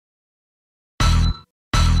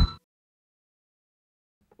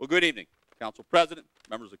Well, good evening, Council President,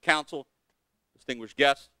 members of Council, distinguished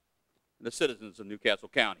guests, and the citizens of Newcastle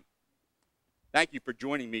County. Thank you for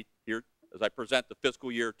joining me here as I present the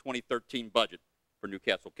fiscal year 2013 budget for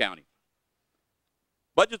Newcastle County.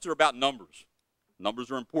 Budgets are about numbers. Numbers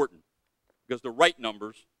are important because the right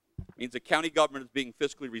numbers means the county government is being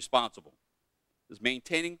fiscally responsible, is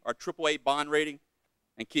maintaining our AAA bond rating,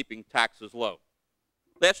 and keeping taxes low.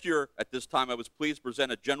 Last year, at this time, I was pleased to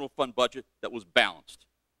present a general fund budget that was balanced,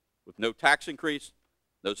 with no tax increase,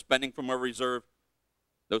 no spending from our reserve,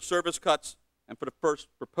 no service cuts, and for the first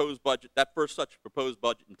such proposed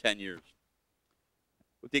budget in 10 years.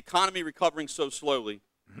 With the economy recovering so slowly,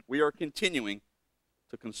 we are continuing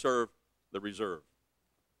to conserve the reserve.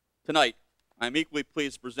 Tonight, I am equally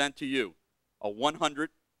pleased to present to you a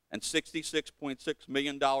 $166.6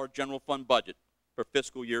 million general fund budget for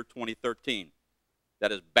fiscal year 2013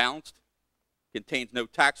 that is balanced, contains no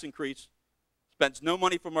tax increase, spends no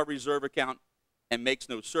money from our reserve account, and makes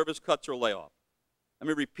no service cuts or layoff. Let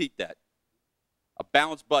me repeat that. A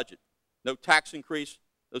balanced budget, no tax increase,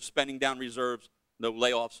 no spending down reserves, no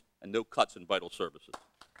layoffs, and no cuts in vital services.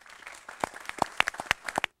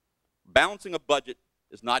 Balancing a budget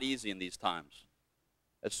is not easy in these times.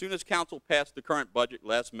 As soon as Council passed the current budget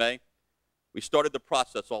last May, we started the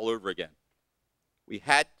process all over again. We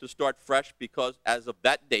had to start fresh because as of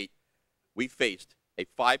that date, we faced a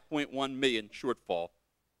 $5.1 million shortfall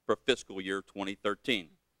for fiscal year 2013.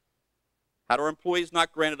 Had our employees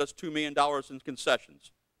not granted us $2 million in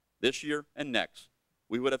concessions this year and next,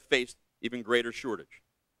 we would have faced even greater shortage.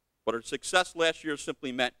 But our success last year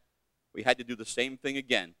simply meant we had to do the same thing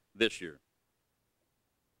again this year.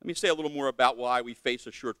 Let me say a little more about why we face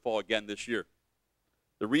a shortfall again this year.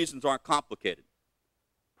 The reasons aren't complicated.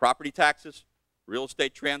 Property taxes, real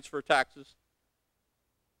estate transfer taxes,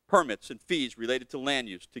 permits and fees related to land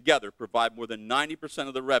use together provide more than 90%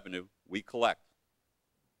 of the revenue we collect.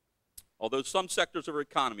 Although some sectors of our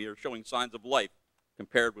economy are showing signs of life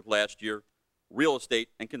compared with last year, real estate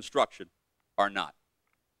and construction are not.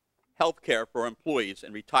 Healthcare for our employees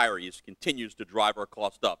and retirees continues to drive our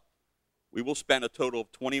cost up. We will spend a total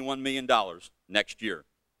of $21 million next year.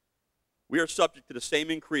 We are subject to the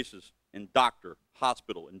same increases in doctor,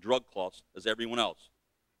 hospital, and drug costs as everyone else.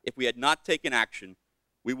 If we had not taken action,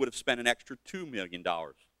 we would have spent an extra $2 million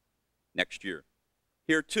next year.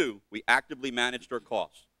 Here, too, we actively managed our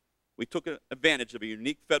costs. We took advantage of a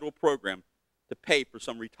unique federal program to pay for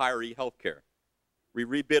some retiree health care. We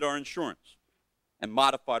rebid our insurance and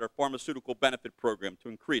modified our pharmaceutical benefit program to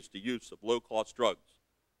increase the use of low-cost drugs.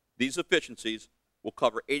 These efficiencies will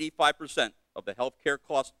cover 85% of the health care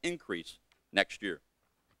cost increase next year.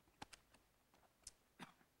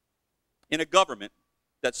 In a government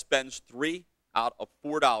that spends $3 out of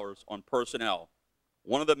 $4 on personnel,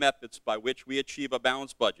 one of the methods by which we achieve a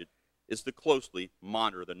balanced budget is to closely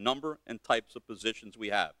monitor the number and types of positions we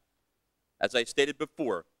have. As I stated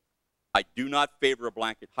before, I do not favor a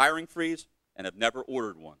blanket hiring freeze and have never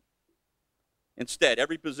ordered one. Instead,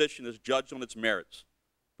 every position is judged on its merits.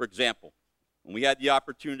 For example, when we had the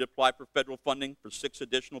opportunity to apply for federal funding for 6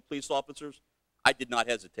 additional police officers, I did not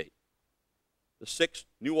hesitate. The 6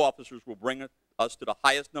 new officers will bring us to the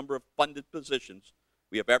highest number of funded positions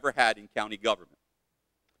we have ever had in county government.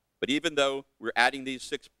 But even though we're adding these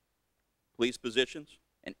 6 police positions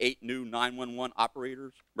and 8 new 911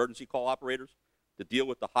 operators, emergency call operators, to deal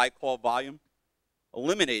with the high call volume,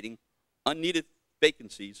 eliminating unneeded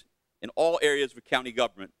vacancies in all areas of county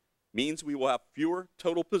government means we will have fewer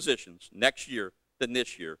total positions next year than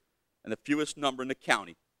this year, and the fewest number in the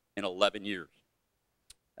county in 11 years.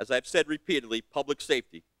 As I've said repeatedly, public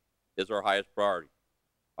safety is our highest priority.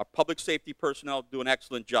 Our public safety personnel do an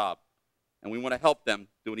excellent job, and we want to help them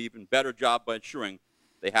do an even better job by ensuring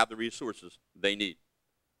they have the resources they need.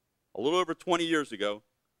 A little over 20 years ago,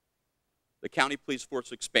 the county police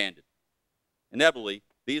force expanded. Inevitably,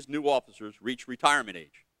 these new officers reach retirement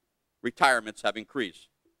age. Retirements have increased,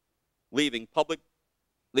 leaving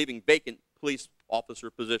vacant police officer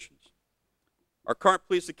positions. Our current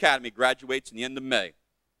police academy graduates in the end of May.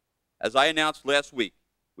 As I announced last week,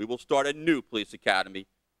 we will start a new police academy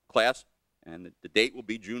class, and the date will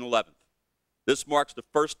be June 11th. This marks the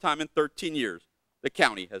first time in 13 years the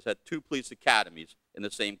county has had 2 police academies in the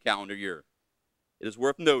same calendar year. It is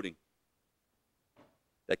worth noting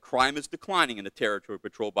that crime is declining in the territory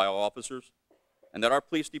patrolled by our officers, and that our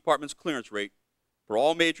police department's clearance rate for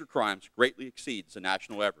all major crimes greatly exceeds the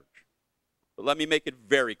national average. But let me make it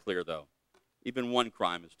very clear, though, even one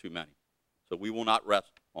crime is too many, so we will not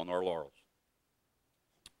rest on our laurels.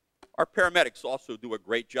 Our paramedics also do a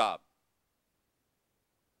great job.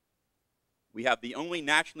 We have the only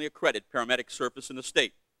nationally accredited paramedic service in the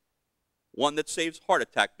state, one that saves heart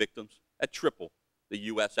attack victims at triple the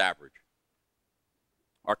U.S. average.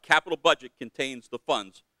 Our capital budget contains the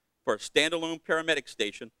funds for a standalone paramedic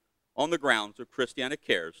station on the grounds of Christiana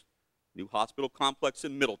Care's new hospital complex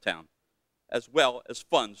in Middletown, as well as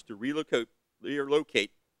funds to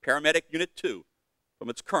relocate Paramedic Unit 2 from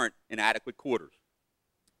its current inadequate quarters.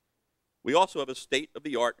 We also have a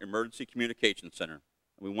state-of-the-art emergency communications center, and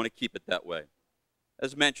we want to keep it that way.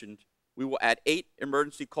 As mentioned, we will add 8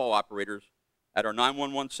 emergency call operators at our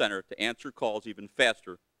 911 center to answer calls even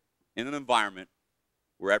faster in an environment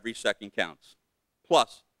where every second counts.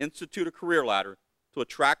 Plus, institute a career ladder to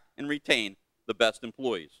attract and retain the best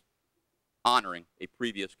employees, honoring a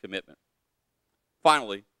previous commitment.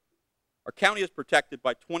 Finally, our county is protected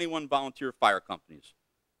by 21 volunteer fire companies,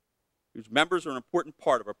 whose members are an important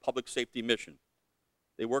part of our public safety mission.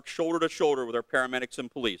 They work shoulder to shoulder with our paramedics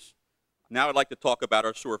and police. Now I'd like to talk about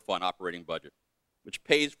our sewer fund operating budget, which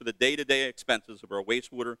pays for the day-to-day expenses of our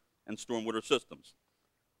wastewater and stormwater systems.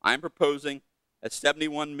 I am proposing a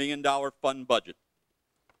 $71 million fund budget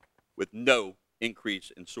with no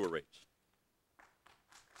increase in sewer rates.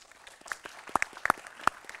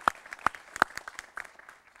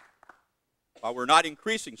 While we're not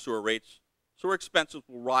increasing sewer rates, sewer expenses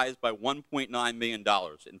will rise by $1.9 million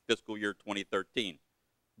in fiscal year 2013,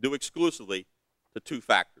 due exclusively to 2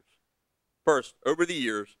 factors. First, over the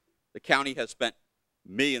years, the county has spent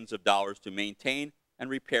millions of dollars to maintain and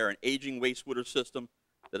repair an aging wastewater system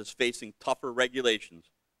that is facing tougher regulations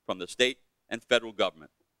from the state and federal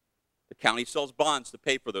government. The county sells bonds to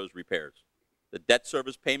pay for those repairs. The debt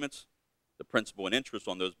service payments, the principal and interest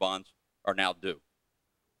on those bonds, are now due.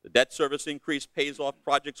 The debt service increase pays off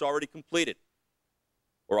projects already completed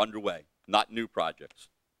or underway, not new projects.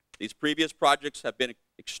 These previous projects have been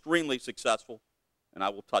extremely successful, and I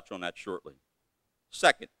will touch on that shortly.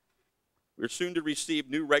 Second, we are soon to receive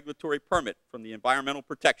new regulatory permit from the Environmental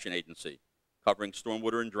Protection Agency covering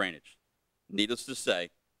stormwater and drainage. Needless to say,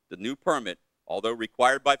 the new permit, although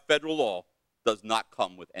required by federal law, does not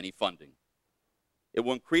come with any funding. It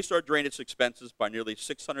will increase our drainage expenses by nearly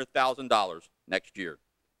 $600,000 next year.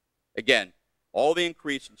 Again, all the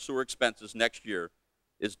increase in sewer expenses next year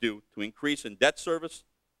is due to increase in debt service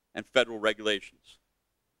and federal regulations.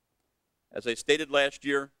 As I stated last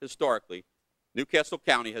year, historically, Newcastle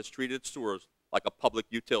County has treated its sewers like a public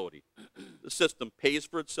utility. The system pays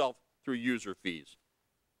for itself through user fees.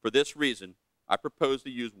 For this reason, I propose to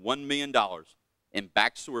use $1 million in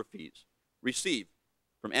back sewer fees received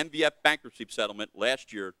from MVF bankruptcy settlement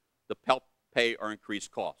last year to help pay our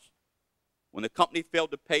increased costs. When the company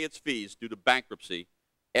failed to pay its fees due to bankruptcy,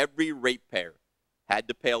 every ratepayer had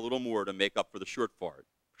to pay a little more to make up for the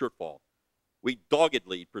shortfall. We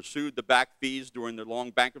doggedly pursued the back fees during the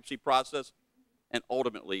long bankruptcy process and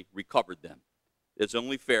ultimately recovered them. It's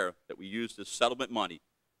only fair that we use this settlement money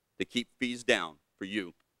to keep fees down for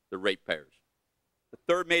you, the ratepayers. The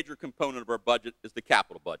third major component of our budget is the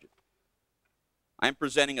capital budget. I am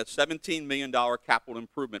presenting a $17 million capital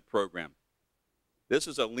improvement program. This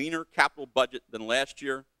is a leaner capital budget than last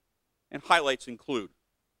year, and highlights include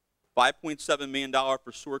 $5.7 million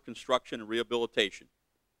for sewer construction and rehabilitation,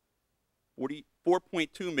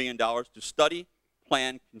 $4.2 million to study,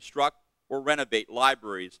 plan, construct, or renovate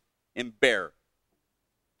libraries in Bear,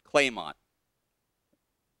 Claymont,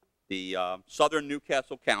 the southern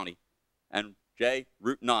Newcastle County, and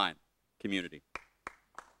Route 9 community.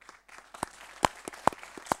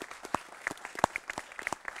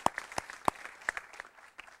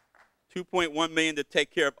 $2.1 million to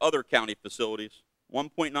take care of other county facilities,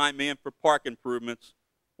 $1.9 million for park improvements,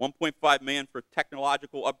 $1.5 million for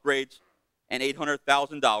technological upgrades, and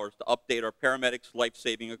 $800,000 to update our paramedics'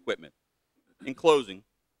 life-saving equipment. In closing,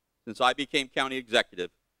 since I became county executive,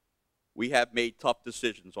 we have made tough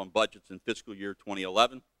decisions on budgets in fiscal year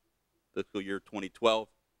 2011, fiscal year 2012,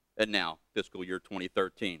 and now fiscal year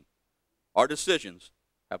 2013. Our decisions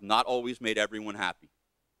have not always made everyone happy,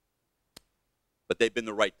 but they've been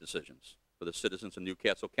the right decisions for the citizens of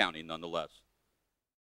Newcastle County nonetheless.